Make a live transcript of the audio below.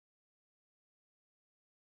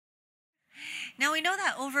Now, we know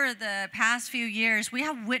that over the past few years, we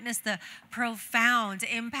have witnessed the profound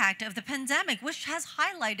impact of the pandemic, which has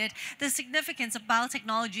highlighted the significance of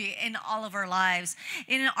biotechnology in all of our lives.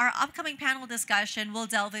 In our upcoming panel discussion, we'll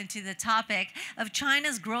delve into the topic of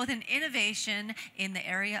China's growth and innovation in the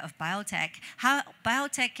area of biotech, how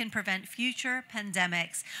biotech can prevent future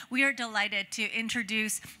pandemics. We are delighted to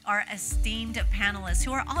introduce our esteemed panelists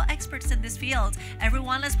who are all experts in this field.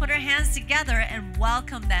 Everyone, let's put our hands together and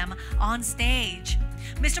welcome them on stage.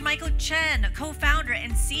 Mr. Michael Chen, co-founder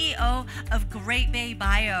and CEO of Great Bay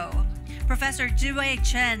Bio. Professor Zhuwei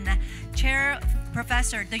Chen, Chair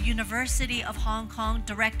Professor, the University of Hong Kong,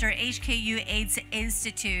 Director, HKU AIDS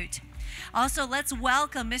Institute. Also, let's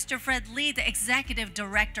welcome Mr. Fred Lee, the Executive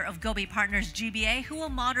Director of Gobi Partners GBA, who will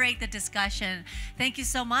moderate the discussion. Thank you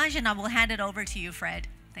so much, and I will hand it over to you, Fred.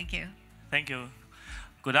 Thank you. Thank you.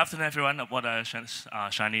 Good afternoon, everyone. What a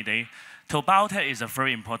shiny day. So biotech is a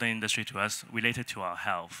very important industry to us related to our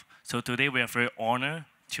health. So today we are very honored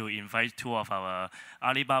to invite two of our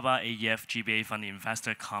Alibaba AEF GBA fund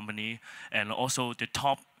investor company and also the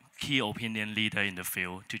top key opinion leader in the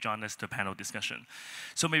field to join us to panel discussion.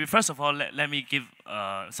 So maybe first of all, let me give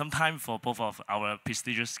some time for both of our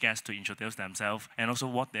prestigious guests to introduce themselves and also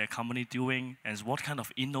what their company doing and what kind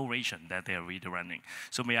of innovation that they are really running.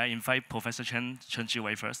 So may I invite Professor Chen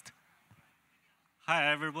Zhuwei first. Hi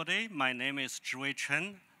everybody, my name is Zhuwei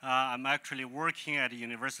Chen. I'm actually working at the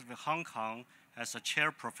University of Hong Kong as a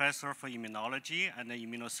chair professor for immunology and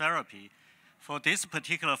immunotherapy. For this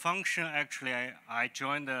particular function, actually, I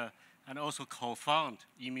joined and also co-found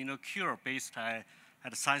ImmunoCure based at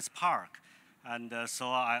Science Park. And so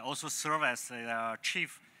I also serve as the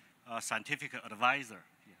chief scientific advisor.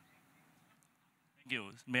 Yeah. Thank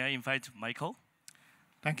you. May I invite Michael?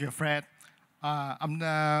 Thank you, Fred.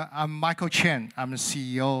 I'm Michael Chen. I'm the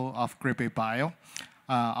CEO of Great Bay Bio.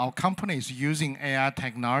 Our company is using AI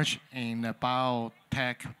technology in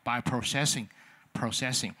biotech bioprocessing.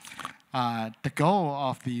 The goal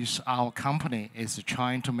of our company is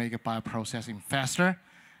trying to make bioprocessing faster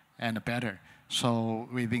and better. So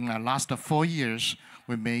within the last 4 years,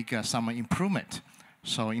 we make some improvement.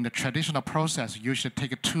 So in the traditional process, usually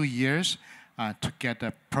take 2 years to get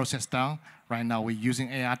the process done. Right now, we're using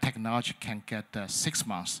AI technology, can get 6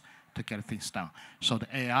 months to get things done. So the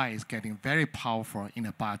AI is getting very powerful in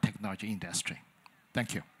the biotechnology industry.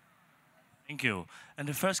 Thank you. Thank you. And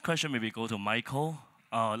the first question maybe go to Michael.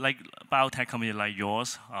 Like biotech company like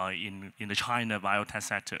yours in the China biotech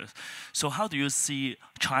sector. So how do you see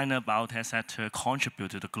China biotech sector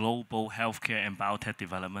contribute to the global healthcare and biotech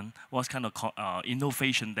development? What kind of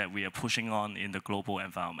innovation that we are pushing on in the global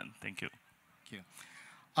environment? Thank you. Thank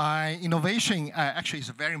you. Innovation actually is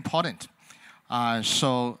very important.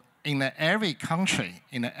 So in every country,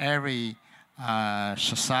 in every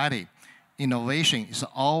society, innovation is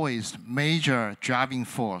always major driving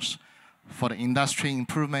force for the industry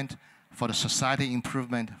improvement, for the society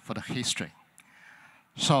improvement, for the history.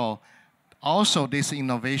 So also this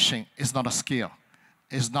innovation is not a skill.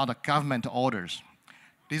 It's not a government orders.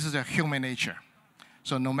 This is a human nature.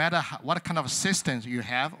 So no matter what kind of systems you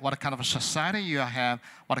have, what kind of society you have,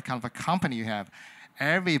 what kind of a company you have,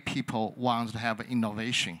 every people wants to have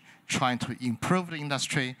innovation, trying to improve the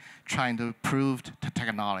industry, trying to improve the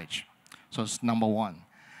technology. So it's number one.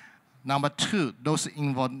 Number two, those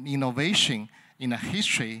innovation in the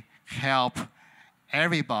history help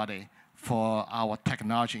everybody for our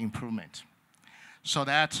technology improvement. So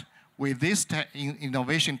that with this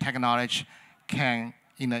innovation technology can,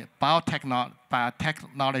 in a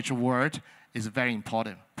biotechnology world, is very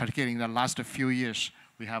important. Particularly in the last few years,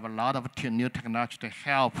 we have a lot of new technology to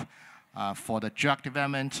help for the drug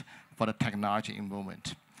development, for the technology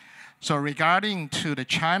improvement. So regarding to the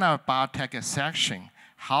China biotech section,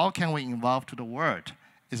 how can we involve to the world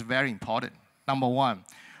is very important. Number one,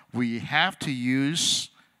 we have to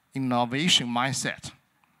use innovation mindset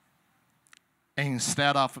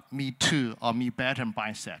instead of me too or me better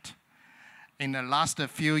mindset. In the last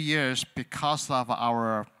few years, because of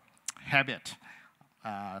our habit,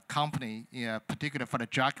 company, particularly for the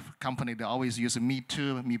drug company, they always use me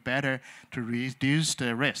too, me better to reduce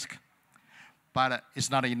the risk. But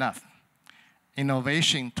it's not enough.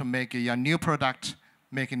 Innovation to make a new product,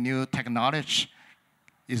 make a new technology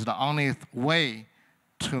is the only way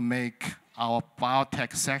to make our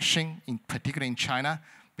biotech section, in particular in China,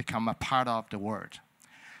 become a part of the world.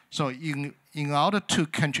 So in order to,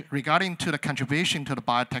 regarding to the contribution to the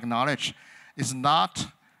biotechnology, is not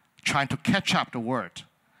trying to catch up the world.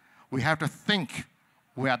 We have to think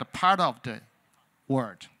we are the part of the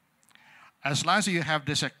world. As long as you have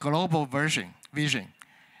this global vision,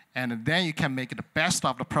 and then you can make the best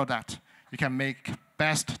of the product, You can make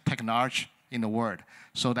best technology in the world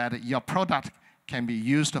so that your product can be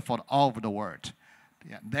used for all over the world.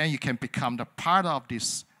 Yeah, then you can become the part of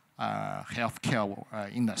this healthcare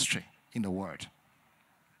industry in the world.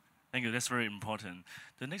 Thank you, that's very important.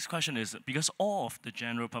 The next question is, because all of the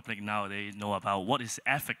general public nowadays know about what is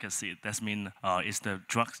efficacy, that means is the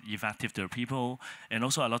drug effective to people, and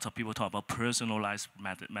also a lot of people talk about personalized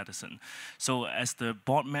medicine. So as the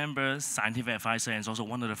board member, scientific advisor, and also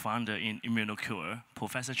one of the founder in ImmunoCure,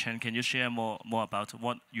 Professor Chen, can you share more about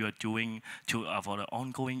what you are doing for the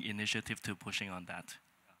ongoing initiative to pushing on that?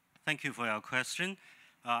 Thank you for your question.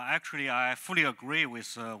 Actually, I fully agree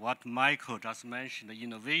with what Michael just mentioned.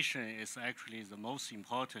 Innovation is actually the most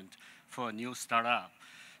important for a new startup.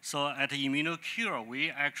 So at ImmunoCure,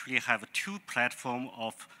 we actually have two platforms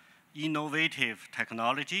of innovative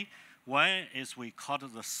technology. One is we call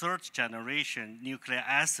it the third generation nucleic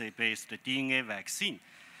acid-based DNA vaccine.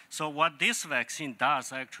 So what this vaccine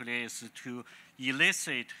does actually is to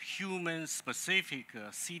elicit human-specific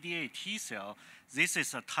CD8 T cell. This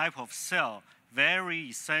is a type of cell very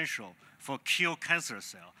essential for kill cancer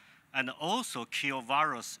cell and also kill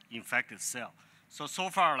virus infected cell. So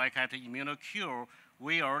far, like at ImmunoCure,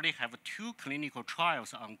 we already have two clinical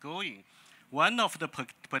trials ongoing. One of the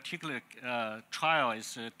particular trial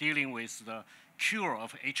is dealing with the cure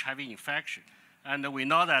of HIV infection. And we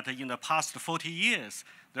know that in the past 40 years,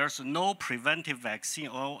 there's no preventive vaccine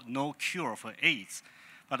or no cure for AIDS.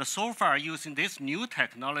 But so far, using this new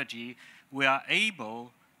technology, we are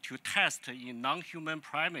able to test in non-human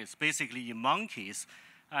primates, basically in monkeys,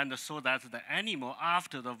 and so that the animal,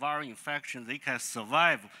 after the viral infection, they can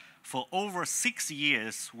survive for over 6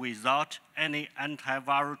 years without any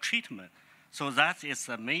antiviral treatment. So that is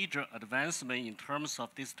a major advancement in terms of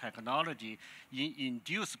this technology in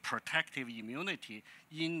induce protective immunity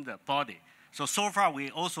in the body. So far,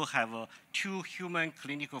 we also have two human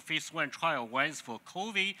clinical phase 1 trial. One is for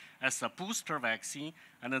COVID as a booster vaccine,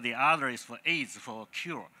 and the other is for AIDS for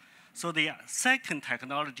cure. So the second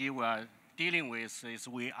technology we are dealing with is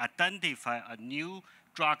we identify a new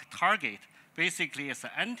drug target. Basically, it's an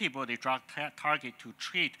antibody drug target to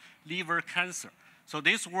treat liver cancer. So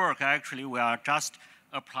this work, actually, we are just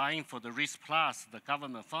applying for the RISK Plus, the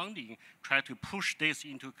government funding, try to push this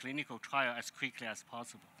into clinical trial as quickly as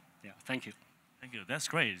possible. Yeah, thank you. Thank you. That's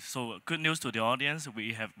great. So good news to the audience.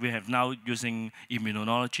 We have now using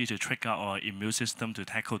immunology to trigger our immune system to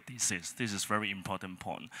tackle disease. This is very important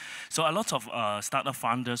point. So a lot of startup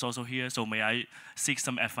founders also here. So may I seek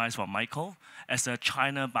some advice from Michael as a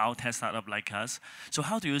China biotech startup like us. So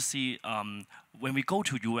how do you see when we go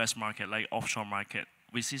to US market, like offshore market,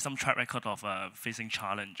 we see some track record of facing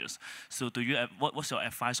challenges. So do you what's your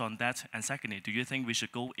advice on that? And secondly, do you think we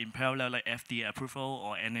should go in parallel like FDA approval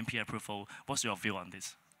or NMP approval? What's your view on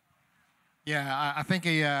this? Yeah, I think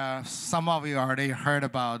some of you already heard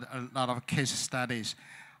about a lot of case studies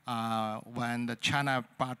when the China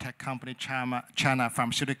biotech company, China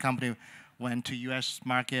pharmaceutical company went to US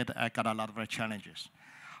market, got a lot of challenges.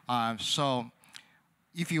 So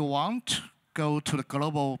if you want to go to the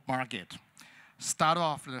global market, start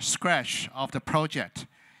off the scratch of the project,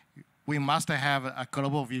 we must have a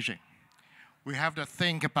global vision. We have to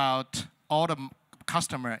think about all the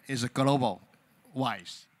customer is global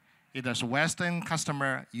wise. It is Western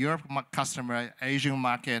customer, Europe customer, Asian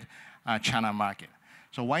market, China market.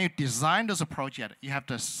 So when you design this project, you have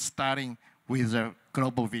to starting with a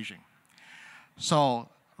global vision. So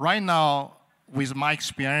right now, with my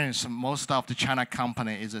experience, most of the China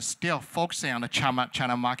company is still focusing on the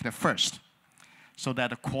China market first. So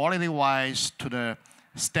that the quality-wise to the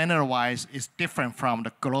standard-wise is different from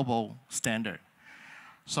the global standard.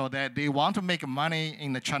 So that they want to make money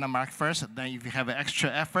in the China market first, then if you have an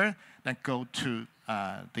extra effort, then go to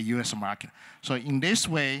the US market. So in this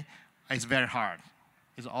way, it's very hard.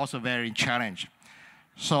 It's also very challenging.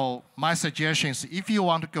 So my suggestion is if you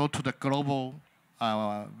want to go to the global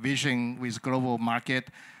vision with global market,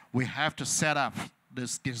 we have to set up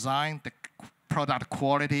this design, the product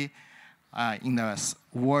quality, in the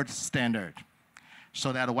world standard,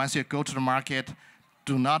 so that once you go to the market,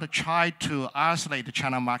 do not try to isolate the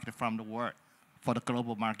China market from the world for the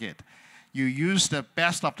global market. You use the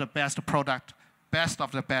best of the best product, best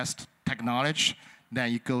of the best technology,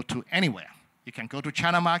 then you go to anywhere. You can go to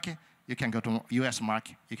China market, you can go to US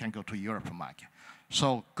market, you can go to Europe market.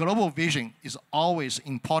 So global vision is always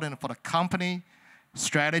important for the company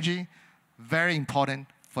strategy, very important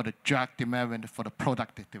for the drug development, for the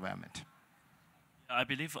product development. I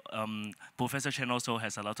believe Professor Chen also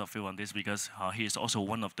has a lot of view on this because he is also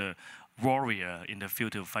one of the warrior in the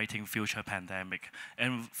field of fighting future pandemic.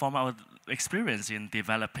 And from our experience in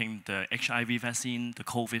developing the HIV vaccine, the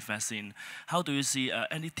COVID vaccine, how do you see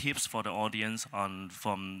any tips for the audience on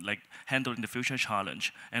from like handling the future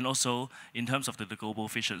challenge? And also in terms of the global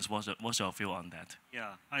visions, what's your view on that?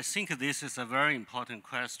 Yeah, I think this is a very important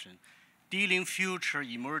question. Dealing future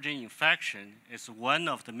emerging infection is one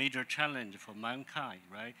of the major challenges for mankind,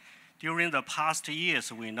 right? During the past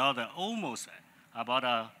years, we know that almost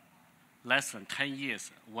about less than 10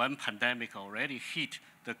 years, one pandemic already hit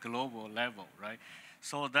the global level, right?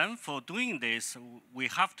 So then for doing this, we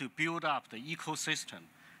have to build up the ecosystem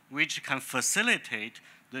which can facilitate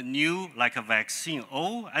the new, like a vaccine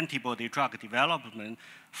or antibody drug development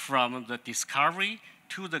from the discovery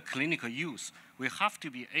to the clinical use. We have to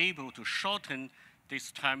be able to shorten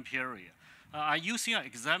this time period. I'm using an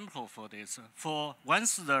example for this. For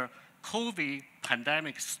once the COVID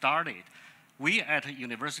pandemic started, we at the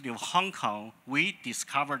University of Hong Kong, we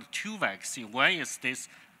discovered two vaccines. One is this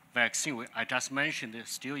vaccine I just mentioned, is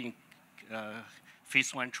still in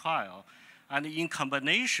phase 1 trial. And in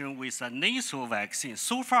combination with a nasal vaccine,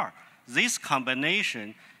 so far, this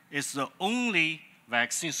combination is the only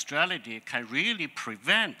vaccine strategy can really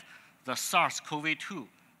prevent the SARS-CoV-2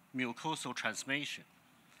 mucosal transmission.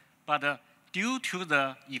 But due to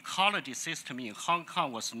the ecology system in Hong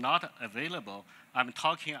Kong was not available, I'm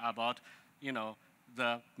talking about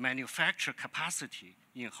the manufacture capacity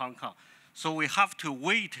in Hong Kong. So we have to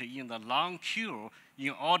wait in the long queue in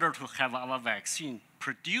order to have our vaccine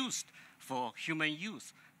produced for human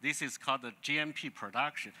use. This is called the GMP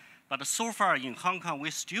production. But so far in Hong Kong, we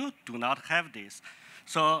still do not have this.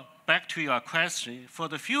 So back to your question, for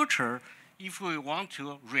the future, if we want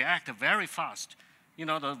to react very fast,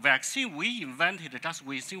 the vaccine we invented just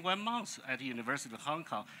within 1 month at the University of Hong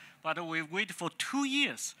Kong, but we wait for 2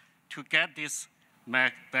 years to get this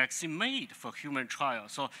vaccine made for human trial.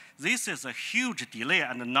 So this is a huge delay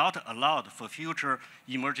and not allowed for future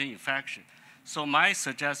emerging infection. So my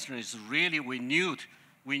suggestion is really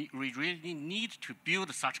we really need to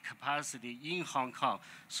build such capacity in Hong Kong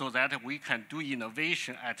so that we can do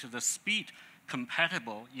innovation at the speed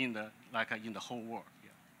compatible in the whole world.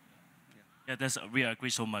 Yeah, we agree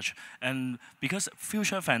so much. And because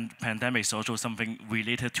future pandemic is also something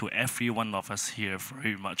related to every one of us here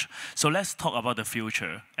very much. So let's talk about the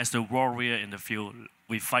future. As the warrior in the field,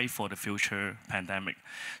 we fight for the future pandemic.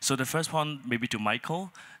 So the first one, maybe to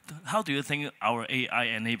Michael. How do you think our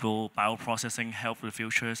AI-enabled bioprocessing help the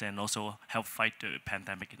futures and also help fight the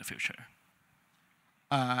pandemic in the future?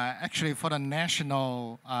 Actually, for the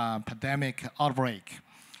national pandemic outbreak,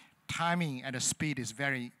 timing and the speed is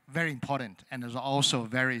very, very important and is also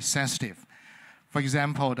very sensitive. For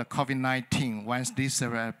example, the COVID-19, once this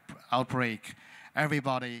outbreak,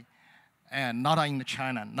 everybody, and not in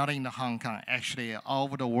China, not in Hong Kong, actually all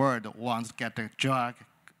over the world wants to get the drug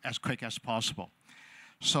as quick as possible.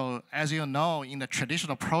 So as you know, in the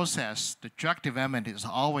traditional process, the drug development is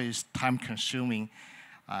always time-consuming,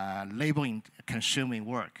 laboring-consuming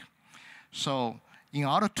work. So in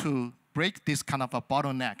order to break this kind of a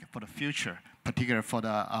bottleneck for the future, particularly for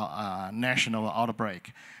the national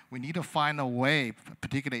outbreak, we need to find a way,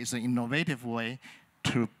 particularly it's an innovative way,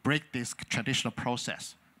 to break this traditional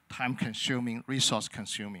process, time-consuming,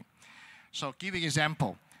 resource-consuming. So give you an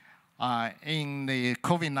example. In the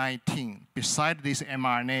COVID-19, besides this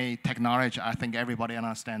mRNA technology, I think everybody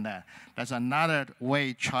understands that. There's another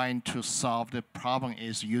way trying to solve the problem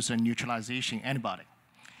is using neutralization antibody.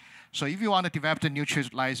 So if you want to develop the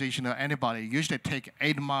neutralization of antibody, usually take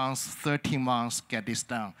 8 months, 13 months, get this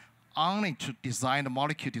done, only to design the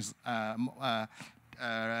molecule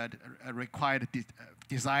required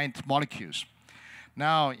designed molecules.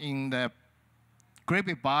 Now in the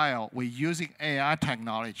Gobi Bio, we're using AI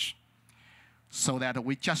technology so that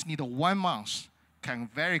we just need 1 month can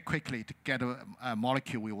very quickly to get a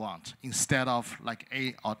molecule we want instead of like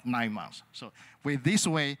 8 or 9 months. So with this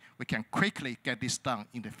way, we can quickly get this done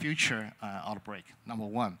in the future outbreak, number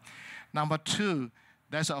one. Number two,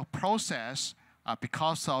 there's a process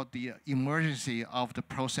because of the emergency of the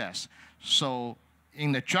process. So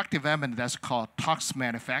in the drug development, that's called tox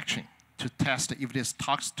manufacturing to test if this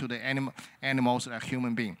toxic to the animals or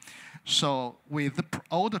human being. So with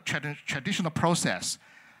all the traditional process,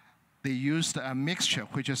 they used a mixture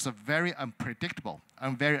which is very unpredictable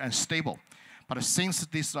and very unstable. But since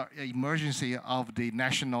this emergency of the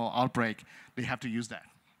national outbreak, they have to use that.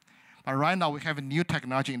 But right now, we have a new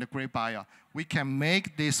technology in the Gobi Bio. We can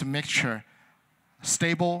make this mixture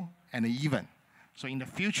stable and even. So in the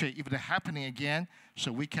future, if it's happening again,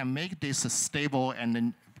 so we can make this a stable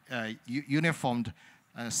and uniformed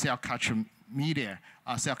cell culture media,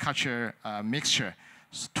 cell culture mixture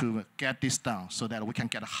to get this done so that we can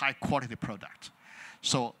get a high quality product.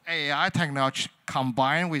 So AI technology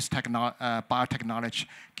combined with biotechnology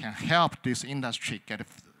can help this industry get a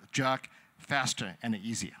drug faster and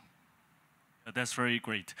easier. That's very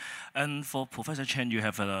great. And for Professor Chen, you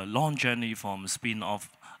have a long journey from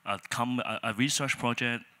spin-off a research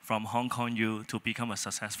project from Hong Kong U to become a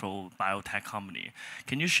successful biotech company.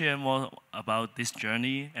 Can you share more about this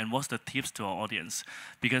journey and what's the tips to our audience?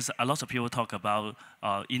 Because a lot of people talk about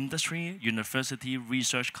industry, university,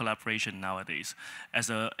 research collaboration nowadays. As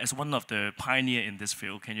one of the pioneer in this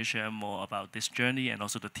field, can you share more about this journey and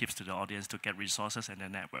also the tips to the audience to get resources and the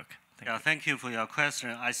network? Thank you for your question.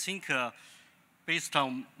 I think based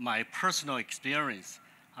on my personal experience,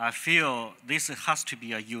 I feel this has to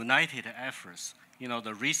be a united effort. You know,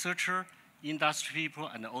 the researcher, industry people,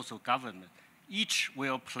 and also government. Each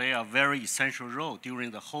will play a very essential role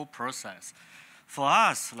during the whole process. For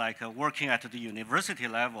us, like working at the university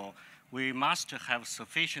level, we must have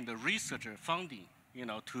sufficient research funding, you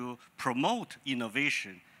know, to promote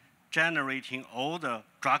innovation, generating all the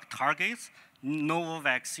drug targets, novel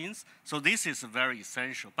vaccines. So this is very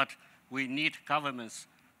essential, but we need government's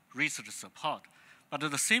research support. But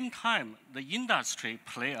at the same time, the industry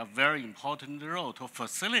play a very important role to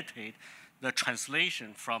facilitate the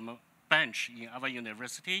translation from bench in our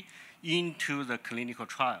university into the clinical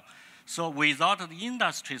trial. So without the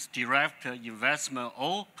industry's direct investment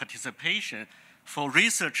or participation, for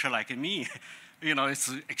researcher like me, you know, it's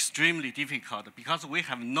extremely difficult because we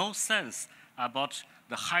have no sense about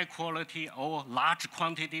the high quality or large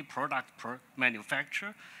quantity product per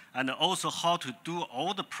manufacturer, and also how to do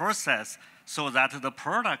all the process so that the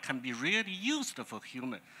product can be really used for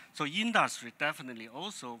human. So industry definitely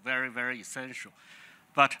also very, very essential.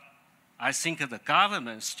 But I think the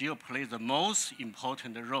government still plays the most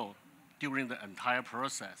important role during the entire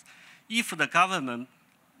process. If the government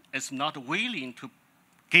is not willing to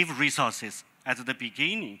give resources at the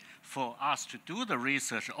beginning for us to do the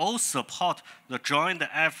research or support the joint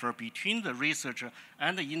effort between the researcher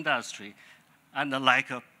and the industry, and like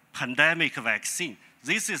a pandemic vaccine,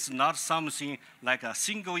 this is not something like a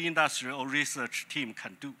single industry or research team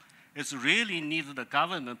can do. It's really needs the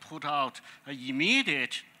government put out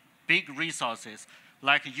immediate big resources,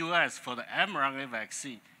 like US for the mRNA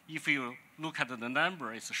vaccine. If you look at the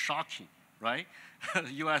number, it's shocking, right?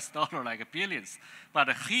 US dollar like billions.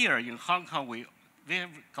 But here in Hong Kong, we've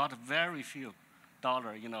got very few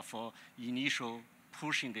dollars, you know, for initial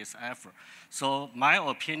pushing this effort. So my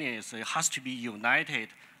opinion is it has to be united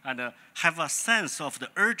and have a sense of the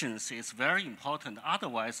urgency is very important.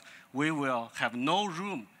 Otherwise, we will have no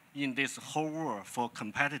room in this whole world for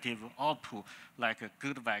competitive output like a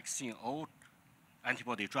good vaccine or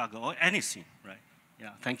antibody drug or anything, right? Yeah,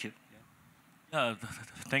 thank you.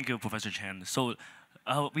 Thank you, Professor Chen. So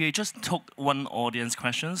we just took one audience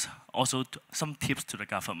questions, also some tips to the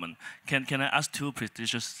government. Can I ask two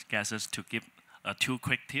prestigious guests to give 2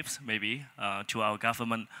 quick tips, maybe, to our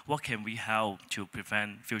government? What can we help to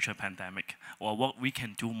prevent future pandemic, or what we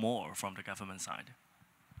can do more from the government side?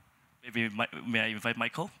 Maybe, may I invite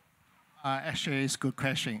Michael? Actually, it's a good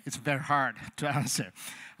question. It's very hard to answer.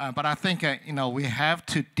 But I think, you know, we have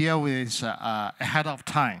to deal with this ahead of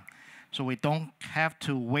time. So we don't have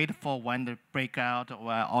to wait for when the breakout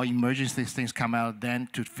or emergency things come out, then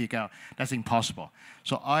to figure out. That's impossible.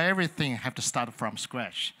 So everything have to start from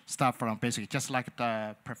scratch, start from basic. Just like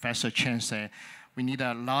the Professor Chen said, we need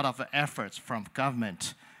a lot of efforts from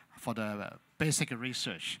government for the basic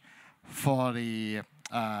research, for the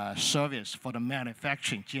service, for the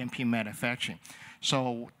manufacturing, GMP manufacturing.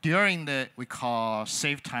 So during the, we call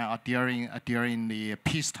safe time, or during the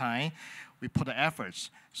peacetime, we put the efforts.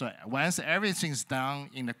 So once everything's done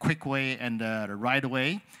in a quick way and the right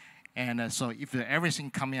way, and so if everything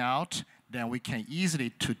coming out, then we can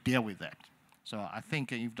easily to deal with that. So I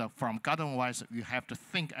think if from government-wise, you have to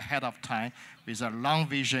think ahead of time with a long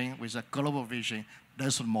vision, with a global vision.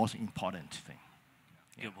 That's the most important thing.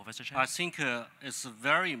 Yeah, Professor Chen? I think it's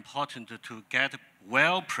very important to get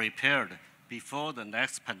well prepared before the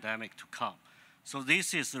next pandemic to come. So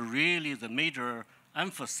this is really the major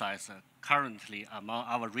emphasis currently among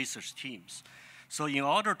our research teams. So in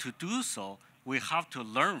order to do so, we have to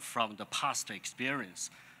learn from the past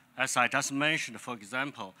experience. As I just mentioned, for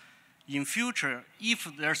example, in future, if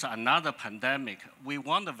there's another pandemic, we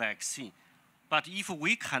want a vaccine. But if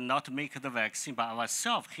we cannot make the vaccine by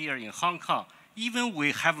ourselves here in Hong Kong, even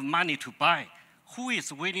we have money to buy, who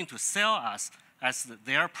is willing to sell us as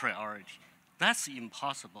their priority? That's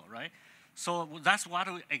impossible, right? So that's what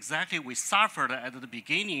exactly we suffered at the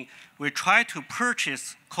beginning. We tried to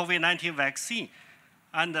purchase COVID-19 vaccine,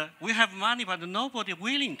 and we have money, but nobody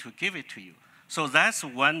willing to give it to you. So that's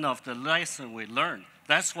one of the lessons we learned.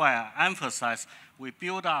 That's why I emphasize we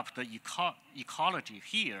build up the ecology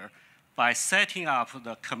here by setting up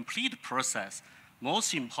the complete process,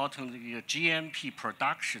 most importantly, a GMP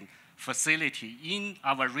production facility in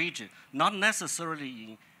our region, not necessarily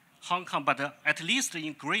in Hong Kong, but at least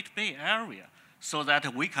in Great Bay Area, so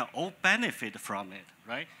that we can all benefit from it,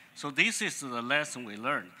 right? So this is the lesson we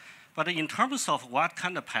learned. But in terms of what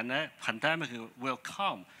kind of pandemic will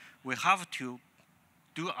come, we have to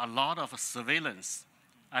do a lot of surveillance.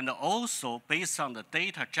 And also, based on the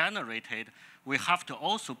data generated, we have to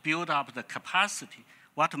also build up the capacity.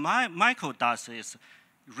 What Michael does is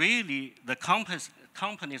really the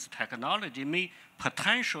company's technology may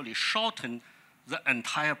potentially shorten the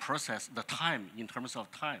entire process, the time, in terms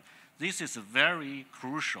of time. This is very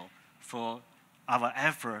crucial for our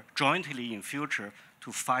effort jointly in future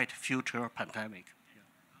to fight future pandemic.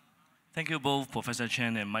 Thank you both, Professor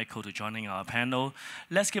Chen and Michael, to joining our panel.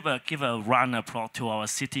 Let's give a round of applause to our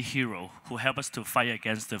city hero who helped us to fight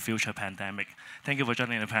against the future pandemic. Thank you for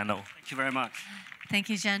joining the panel. Thank you very much. Thank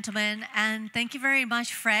you, gentlemen. And thank you very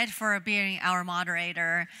much, Fred, for being our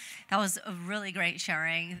moderator. That was a really great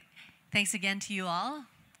sharing. Thanks again to you all.